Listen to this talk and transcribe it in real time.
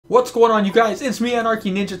What's going on, you guys? It's me,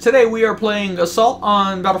 Anarchy Ninja. Today we are playing Assault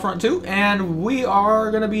on Battlefront 2, and we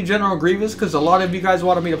are going to be General Grievous, because a lot of you guys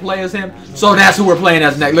wanted me to play as him. So that's who we're playing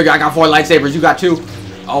as next. Look, I got 4 lightsabers, you got 2.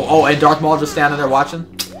 Oh, and Darth Maul just standing there watching.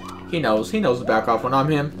 He knows to back off when I'm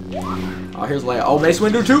him. Oh, here's Leia. Oh, Mace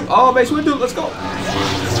Windu too. Oh, Mace Windu, let's go.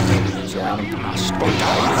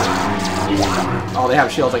 Oh, they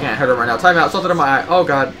have shields, I can't hurt him right now. Time out, something in my eye. Oh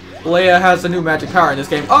god. Leia has the new magic power in this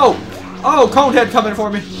game. Oh, Conehead coming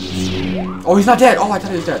for me. Oh, he's not dead. Oh, I thought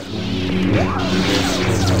he was dead.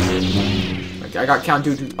 Okay, I got Count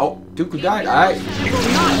Dooku. Oh, Dooku died. Alright.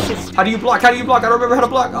 How do you block? I don't remember how to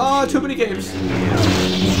block. Oh, too many games.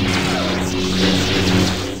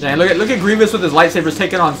 Dang, look at Grievous with his lightsabers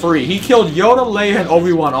taking on 3. He killed Yoda, Leia, and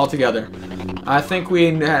Obi-Wan all together. I think we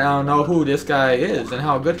now know who this guy is and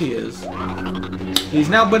how good he is. He's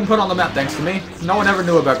now been put on the map thanks to me. No one ever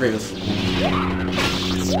knew about Grievous.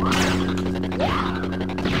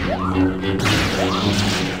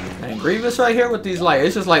 And Grievous right here with these lights.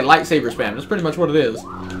 It's just like lightsaber spam. That's pretty much what it is.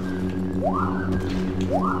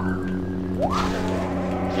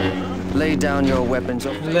 Lay down your weapons.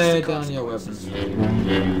 Lay down your weapons.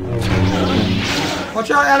 Watch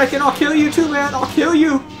out, Anakin. I'll kill you too, man. I'll kill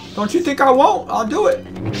you. Don't you think I won't? I'll do it.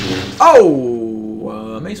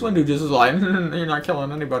 Oh! Mace Windu just is like, you're not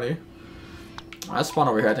killing anybody. I spawn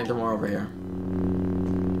over here. I think they're more over here.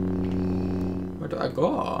 Where do I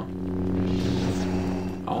go?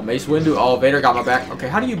 Oh, Mace Windu. Oh, Vader got my back. Okay,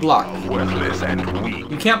 how do you block? Worthless and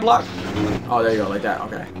weak. You can't block? Oh, there you go, like that.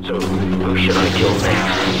 Okay. So, who should I kill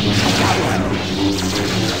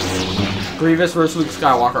next? Grievous versus Luke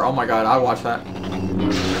Skywalker. Oh my god, I watched that.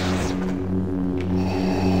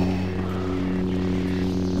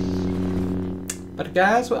 But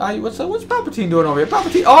guys, what's Palpatine doing over here?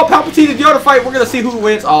 Palpatine! Oh, Palpatine and Yoda fight. We're gonna see who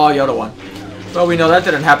wins. Oh, Yoda won. Well, we know that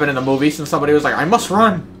didn't happen in the movie since somebody was like, I must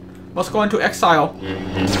run. Must go into exile.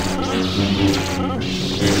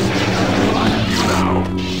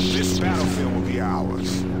 This battlefield will be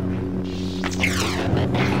ours.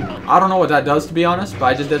 I don't know what that does, to be honest, but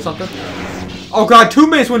I just did something. Oh god, 2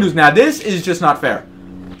 Mace Windus now. This is just not fair.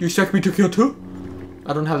 You expect me to kill 2?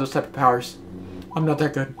 I don't have those type of powers. I'm not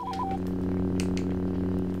that good.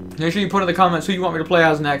 Make sure you put in the comments who you want me to play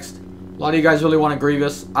as next. A lot of you guys really wanted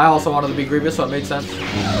Grievous. I also wanted to be Grievous, so it made sense.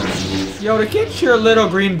 Yoda, get your little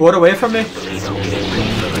green board away from me.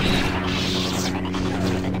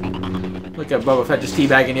 Look at Boba Fett just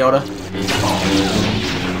teabagging Yoda.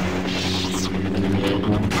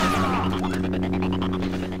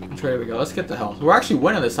 There we go. Let's get the health. We're actually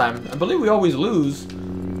winning this time. I believe we always lose.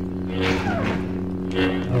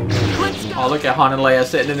 Oh, look at Han and Leia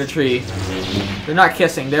sitting in a tree. They're not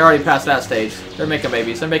kissing. They're already past that stage. They're making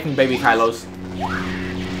babies. They're making baby Kylos.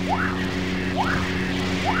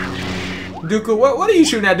 Dooku, what are you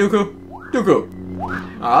shooting at, Dooku? Dooku.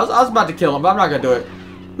 I was about to kill him, but I'm not gonna do it.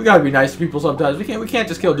 We gotta be nice to people sometimes. We can't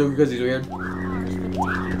just kill Dooku because he's weird.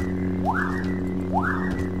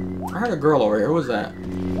 I heard a girl over here. Who was that?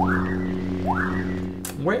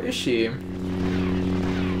 Where is she?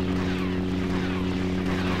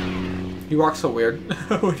 You walk so weird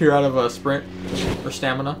when you're out of a sprint or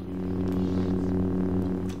stamina.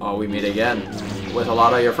 Oh, we meet again with a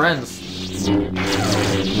lot of your friends.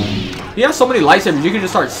 He has so many lightsabers, you can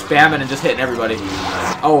just start spamming and just hitting everybody.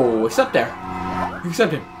 Oh, except there.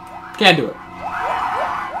 Except him. Can't do it.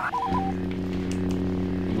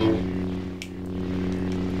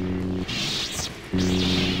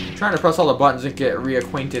 I'm trying to press all the buttons and get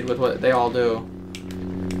reacquainted with what they all do.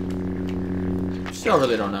 Still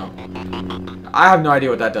really don't know. I have no idea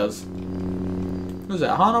what that does. Who's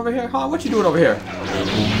that? Han over here? Han, what you doing over here?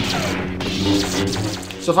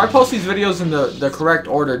 So if I post these videos in the correct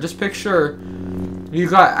order, just picture you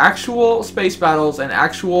got actual space battles and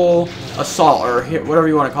actual assault, or whatever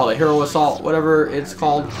you want to call it, hero assault, whatever it's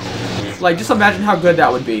called. Like, just imagine how good that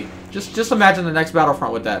would be. Just imagine the next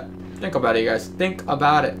Battlefront with that. Think about it, you guys. Think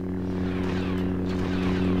about it.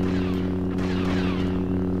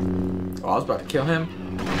 Oh, I was about to kill him.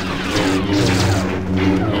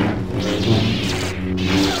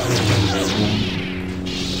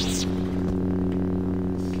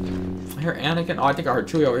 I hear Anakin. Oh, I think I heard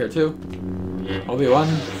Chewie over here too. Obi-Wan.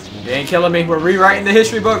 They ain't killing me. We're rewriting the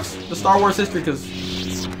history books. The Star Wars history, because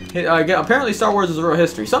apparently Star Wars is real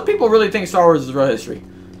history. Some people really think Star Wars is real history.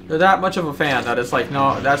 They're that much of a fan that it's like,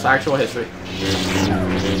 no, that's actual history.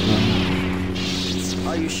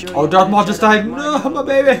 Oh, Darth Maul just died. No, my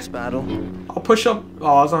baby. I'll push him.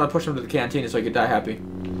 Oh, I was gonna push him to the cantina so he could die happy.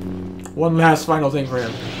 One last final thing for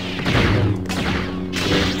him.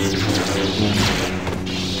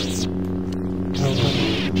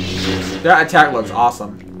 That attack looks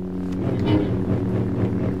awesome.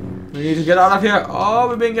 We need to get out of here. Oh,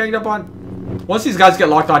 we're being ganged up on. Once these guys get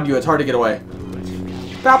locked on you, it's hard to get away.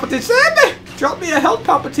 Palpatine, save me! Drop me a health,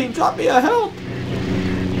 Palpatine. Drop me a health.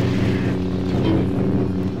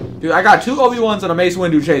 Dude, I got 2 Obi-Wans and a Mace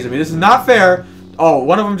Windu chasing me. This is not fair. Oh,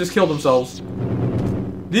 one of them just killed themselves.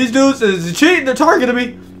 These dudes is cheating. They're targeting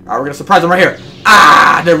me. Alright, we're gonna surprise them right here.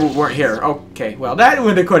 Ah, they weren't here. Okay, well, that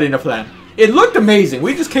wouldn't have quite in the plan. It looked amazing.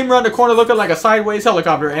 We just came around the corner looking like a sideways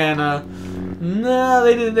helicopter, and no,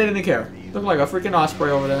 they didn't care. Looked like a freaking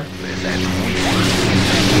Osprey over there.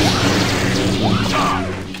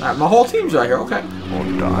 Alright, my whole team's right here. Okay.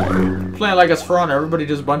 Playing like it's For Honor. Everybody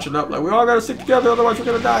just bunching up. Like, we all gotta stick together, otherwise we're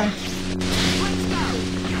gonna die.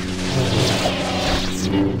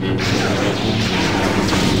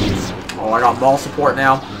 Oh, I got ball support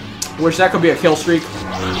now. Wish that could be a kill streak.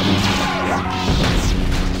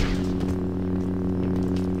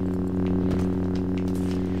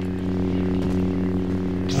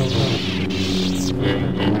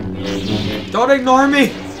 Don't ignore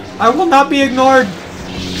me! I will not be ignored!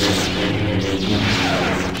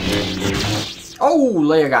 Oh,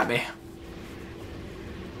 Leia got me.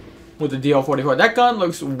 With the DL-44. That gun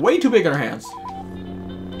looks way too big in her hands.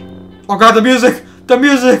 Oh god, the music! The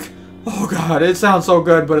music! Oh god, it sounds so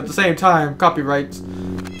good, but at the same time, copyrights.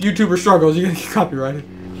 YouTuber struggles, you're gonna get copyrighted.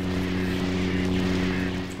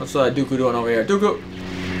 What's Dooku doing over here? Dooku,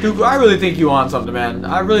 I really think you on something, man.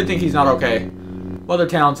 I really think he's not okay. Other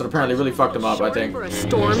towns that apparently really fucked him up, I think. For a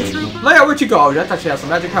stormtrooper? Leia, where'd you go? I thought she had some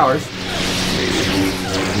magic powers.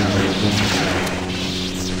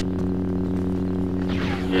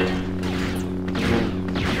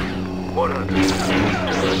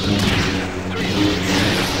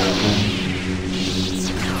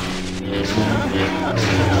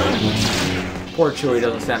 Poor Chewie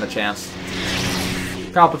doesn't stand a chance.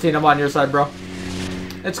 Palpatine, I'm on your side, bro.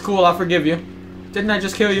 It's cool, I'll forgive you. Didn't I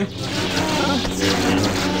just kill you?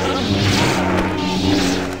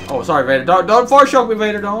 Oh, sorry, Vader. Don't force choke me,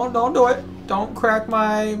 Vader. Don't do it. Don't crack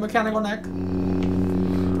my mechanical neck.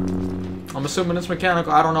 I'm assuming it's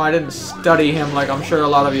mechanical. I don't know. I didn't study him like I'm sure a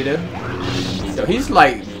lot of you did. Yo, he's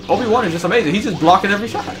like, Obi-Wan is just amazing. He's just blocking every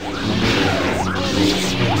shot.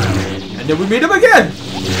 And then we meet him again.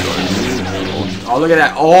 Oh, look at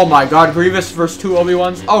that. Oh my god. Grievous versus 2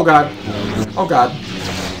 Obi-Wans. Oh god. Oh god.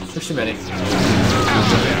 There's too many.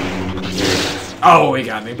 Oh, he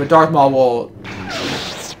got me. But Darth Maul will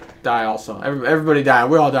die also. Everybody dying.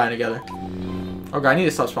 We're all dying together. Okay, I need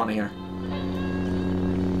to stop spawning here.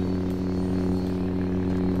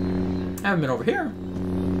 I haven't been over here.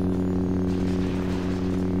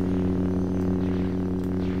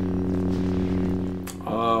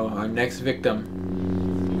 Oh, our next victim.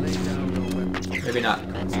 Maybe not.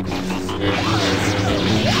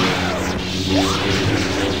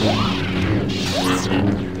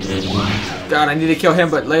 God, I need to kill him,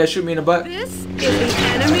 but Leia shoot me in the butt. This is the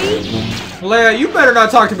enemy? Leia, you better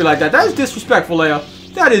not talk to me like that. That is disrespectful, Leia.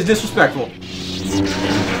 That is disrespectful.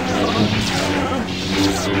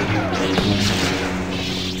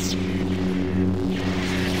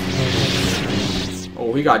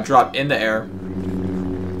 Oh, he got dropped in the air.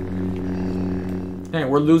 Dang,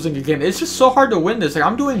 we're losing again. It's just so hard to win this. Like,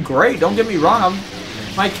 I'm doing great. Don't get me wrong.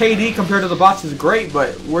 My KD compared to the bots is great,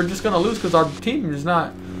 but we're just gonna lose because our team is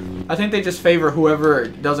not. I think they just favor whoever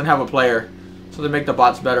doesn't have a player, so they make the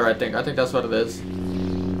bots better. I think that's what it is.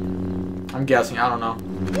 I'm guessing. I don't know.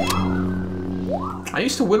 I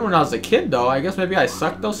used to win when I was a kid, though. I guess maybe I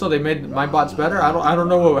sucked though, so they made my bots better. I don't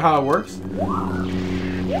know how it works.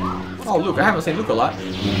 Oh, Luke. I haven't seen Luke a lot.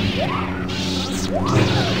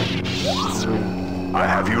 I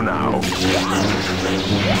have you now.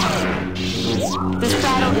 This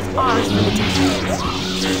battle is ours for the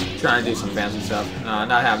taking. Trying to do some fancy stuff. No,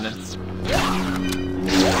 not happening.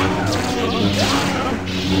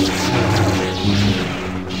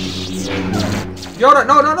 Yoda,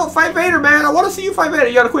 no, fight Vader, man. I want to see you fight Vader.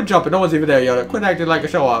 Yoda, quit jumping. No one's even there, Yoda. Quit acting like a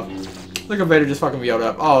show-off. Look at Vader just fucking Yoda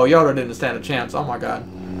up. Oh, Yoda didn't stand a chance. Oh my god.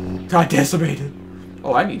 Got decimated.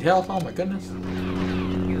 Oh, I need health. Oh my goodness.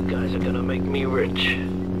 You guys are gonna make me rich.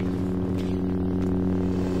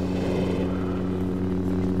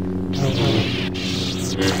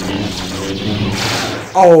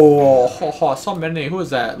 Oh, so many. Who is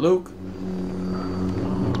that? Luke?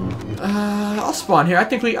 I'll spawn here. I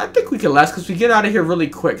think we can last because we get out of here really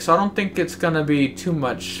quick. So I don't think it's gonna be too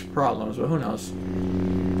much problems. But who knows?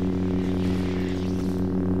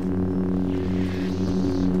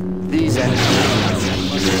 These enemies.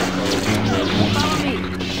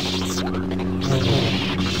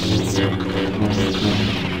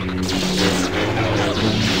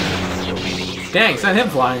 Dang, send him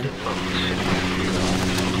flying.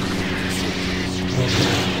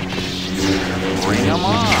 Bring them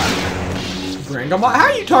on. Bring him on. How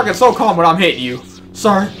are you talking so calm when I'm hitting you?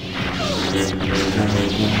 Sir.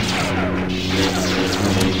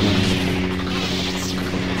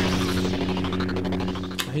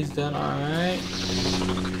 He's dead, alright.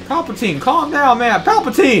 Palpatine, calm down, man.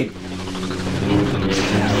 Palpatine!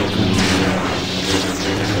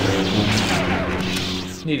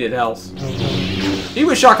 Needed health. He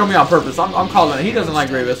was shocking me on purpose. I'm calling it. He doesn't like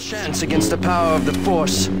Grievous. Chance against the power of the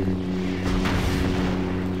Force.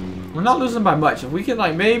 We're not losing by much. If we can,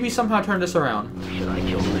 like, maybe somehow turn this around. Should I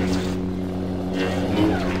kill next?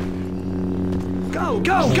 Go,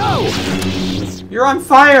 go, go! You're on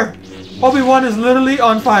fire! Obi-Wan is literally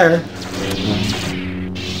on fire.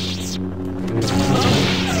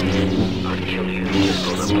 I'll kill you just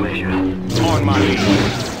for the pleasure. On my lead.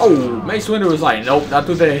 Oh, Mace Windu was like, nope, not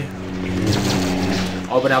today.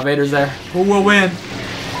 Oh, but now Vader's there. Who will win?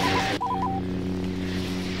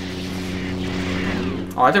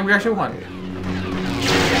 Oh, I think we actually won.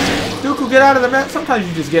 Dooku, get out of there, man. Sometimes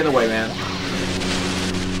you just get in the way, man.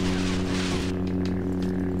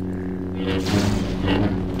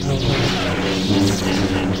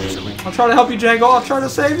 I'll try to help you, Jango. I'll try to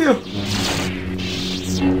save you.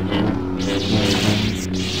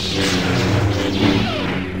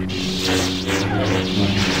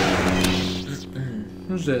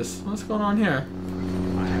 Who's this? What's going on here?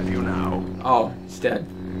 I have you now. Oh, he's dead.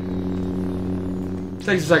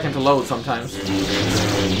 Takes a second to load sometimes.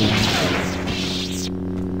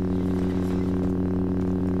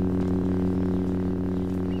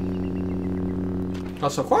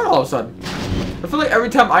 Got so quiet all of a sudden. I feel like every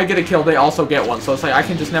time I get a kill, they also get one, so it's like I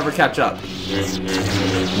can just never catch up.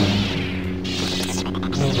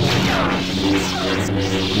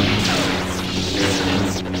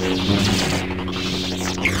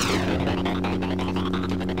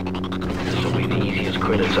 This will be the easiest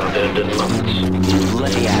credits I've earned in months.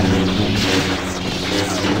 Let me at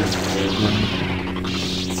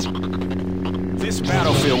it. This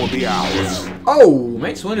battlefield will be ours. Oh,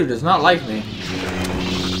 Mace Windu does not like me.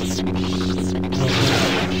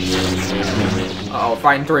 Uh oh,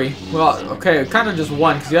 fighting three. Well, okay, kind of just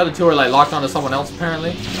one, because the other two are like locked onto someone else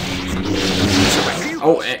apparently.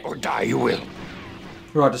 Oh, Or die you will.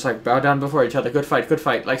 we're all just like bow down before each other. Good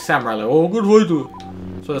fight, like samurai. Like, oh, good fight, dude.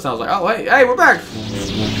 So that sounds like, oh, hey, we're back.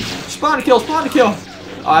 Spawn to kill, spawn to kill.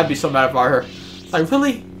 Oh, I'd be so mad if I were her. Like,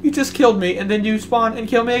 really? You just killed me, and then you spawn and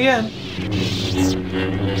kill me again.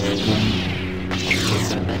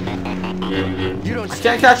 You don't I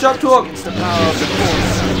can't catch up to him. against the power of the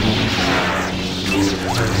Force.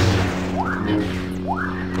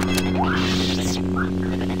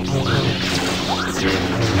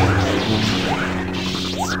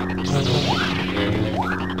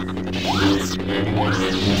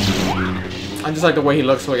 I just like the way he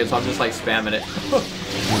looks wicked, so I'm just like spamming it.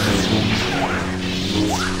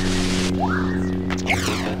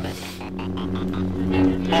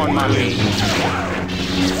 On my lead.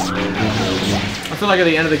 I feel like at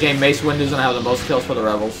the end of the game, Mace Windu's gonna have the most kills for the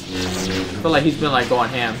Rebels. I feel like he's been like going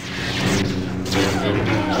ham.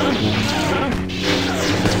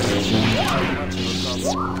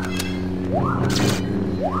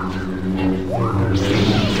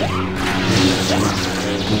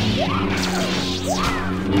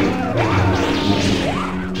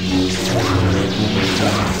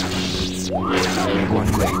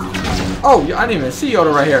 Oh, I didn't even see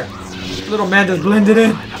Yoda right here. Little man just blended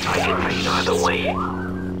in. I can read either way.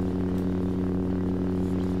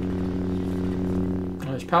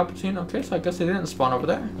 There's Palpatine. Okay, so I guess they didn't spawn over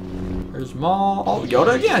there. There's Maul. Oh,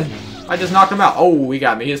 Yoda again. I just knocked him out. Oh, he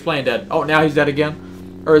got me. He's playing dead. Oh, now he's dead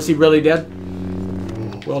again. Or is he really dead?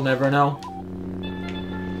 We'll never know.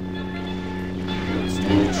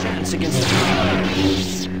 Chance against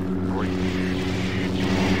the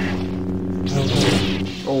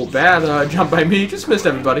Oh, bad jump by me. Just missed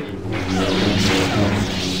everybody.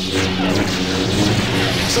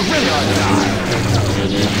 surrender or die.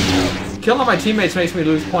 Killing my teammates makes me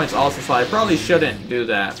lose points also, so I probably shouldn't do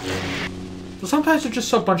that. But sometimes they're just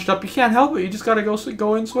so bunched up, you can't help it. You just gotta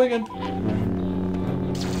go in swinging.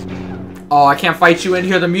 Oh, I can't fight you in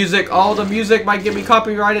here. The music. Oh, the music might get me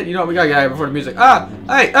copyrighted. You know what? We gotta get out of here before the music. Ah!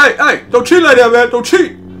 Hey! Don't cheat like that, man. Don't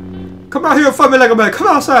cheat. Come out here and fight me like a man. Come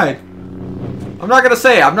outside. I'm not gonna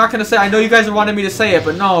say it. I'm not gonna say it. I know you guys have wanted me to say it,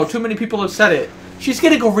 but no. Too many people have said it. She's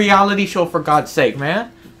getting a reality show, for God's sake, man.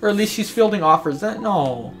 Or at least she's fielding offers. That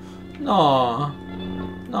no. No.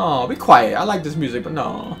 No. Be quiet. I like this music, but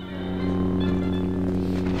no.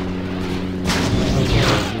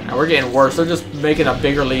 And we're getting worse. They're just making a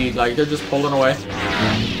bigger lead. Like, they're just pulling away.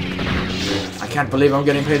 I can't believe I'm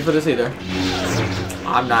getting paid for this either.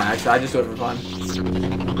 I'm not, actually. I just do it for fun.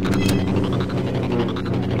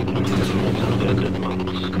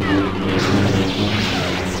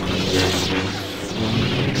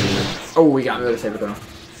 Oh, we got me with a saber throw.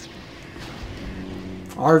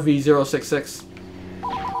 RV066.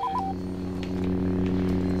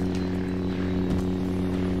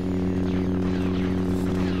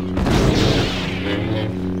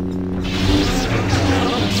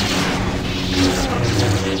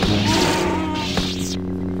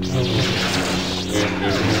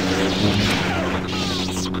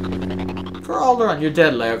 Crawl around. You're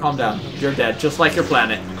dead, Leo. Calm down. You're dead, just like your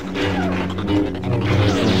planet.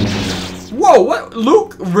 Whoa, what?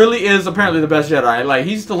 Luke really is apparently the best Jedi. Like,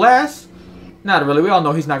 he's the last. Not really. We all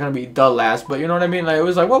know he's not going to be the last, but you know what I mean? Like, it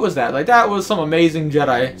was like, what was that? Like, that was some amazing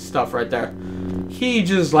Jedi stuff right there. He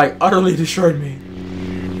just, like, utterly destroyed me.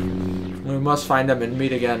 We must find him and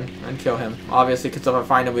meet again and kill him. Obviously, because if I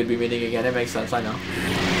find him, we'd be meeting again. It makes sense, I know.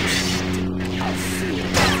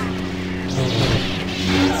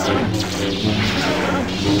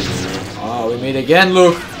 Oh, we meet again,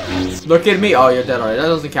 Luke. Look at me. Oh, you're dead already. That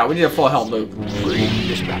doesn't count. We need a full health, Luke.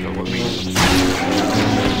 This battle will be.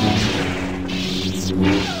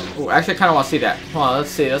 Oh, actually, I kind of want to see that. Hold on, let's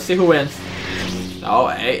see. Let's see who wins. Oh,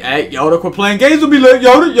 hey, Yoda, quit playing games with me,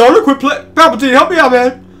 Yoda, quit playing. Palpatine, help me out,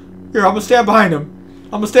 man. Here, I'm gonna stand behind him.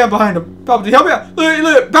 Palpatine, help me out.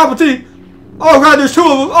 Look, Palpatine. Oh God, there's two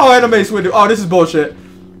of them. Oh, and a Mace Windu. Oh, this is bullshit.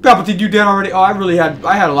 Palpatine, you dead already? Oh, I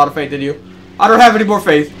had a lot of faith in you. I don't have any more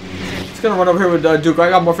faith. Just gonna run over here with Dooku. I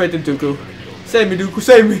got more faith in Dooku. Save me, Dooku.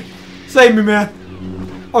 Save me. Save me, man.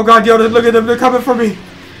 Oh God, Yoda, look at them. They're coming for me.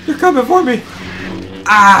 They're coming for me.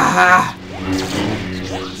 Ah!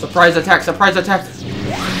 Surprise attack. Surprise attack.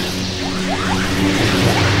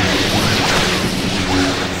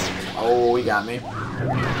 Oh, he got me.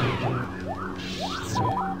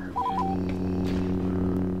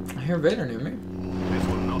 I hear Vader near me. This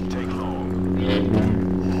will not take long.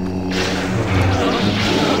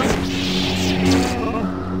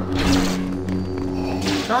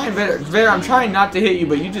 Trying, Vader, I'm trying not to hit you,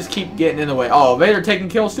 but you just keep getting in the way. Oh, Vader taking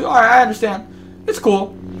kills too? Alright, I understand. It's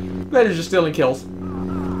cool. Vader's just stealing kills.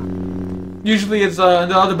 Usually it's, in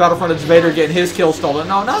the other Battlefront, it's Vader getting his kill stolen.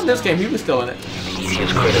 No, not in this game. He was stealing it.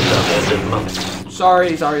 His credits are ended months.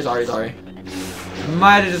 Sorry.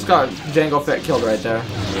 Might have just got Jango Fett killed right there.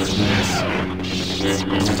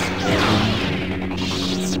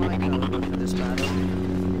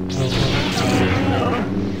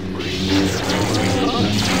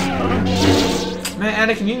 Man,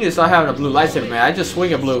 Anakin, you need to start having a blue lightsaber, man. I just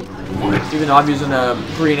swing a blue. Even though I'm using a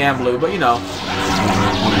green and blue, but you know.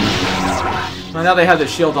 Well, now they have the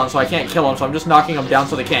shield on, so I can't kill them, so I'm just knocking them down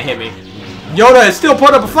so they can't hit me. Yoda is still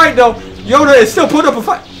putting up a fight, though. Yoda is still putting up a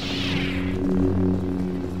fight.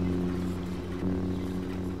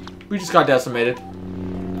 We just got decimated.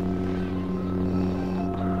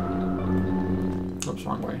 Oops,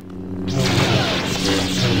 wrong way.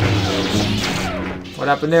 What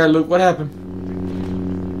happened there, Luke? What happened?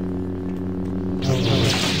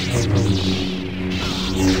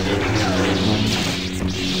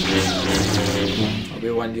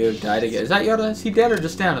 Obi-Wan, you died again. Is that Yoda? Is he dead or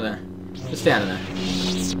just standing there? Just standing there.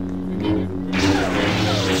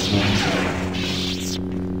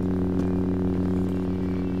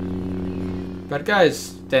 But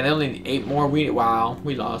guys, they only need 8 more. Wow,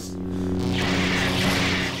 we lost.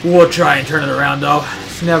 We'll try and turn it around though.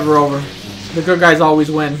 It's never over. The good guys always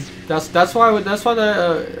win. That's why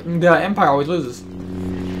the Empire always loses.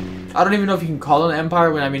 I don't even know if you can call it an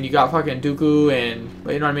Empire when, I mean, you got fucking Dooku and,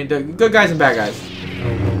 but you know what I mean, the good guys and bad guys.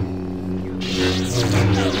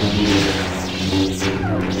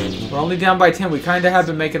 We're only down by 10. We kind of have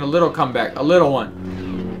been making a little comeback, a little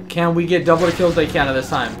one. Can we get double the kills they can at this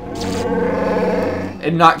time?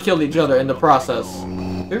 And not kill each other in the process.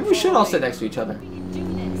 Maybe we should all sit next to each other.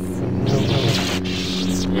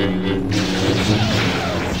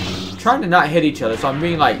 I'm trying to not hit each other, so I'm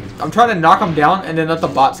being like, I'm trying to knock them down and then let the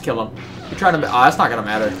bots kill them. You're trying to, oh, that's not gonna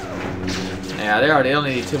matter. Yeah, they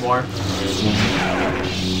only need 2 more.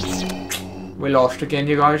 We lost again,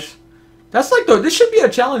 you guys. That's like this should be a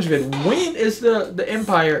challenge vid. When is the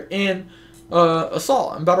Empire in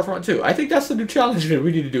Assault in Battlefront 2? I think that's the new challenge vid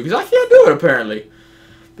we need to do because I can't do it apparently.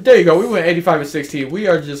 But there you go. We went 85-16. We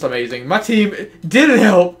are just amazing. My team didn't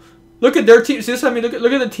help. Look at their team. See this? I mean, look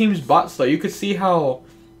at the team's bots though. You could see how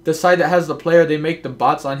the side that has the player, they make the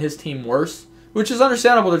bots on his team worse, which is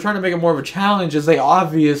understandable. They're trying to make it more of a challenge, as they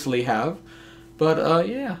obviously have. But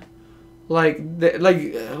yeah,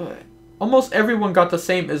 almost everyone got the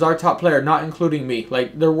same as our top player, not including me.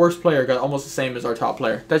 Like, their worst player got almost the same as our top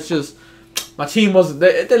player. That's just, my team wasn't,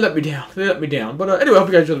 they let me down. They let me down. But anyway, I hope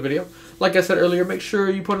you guys enjoyed the video. Like I said earlier, make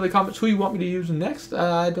sure you put in the comments who you want me to use next.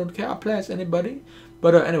 I don't care. I'll play as anybody.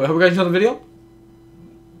 But anyway, hope you guys enjoyed the video.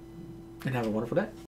 And have a wonderful day.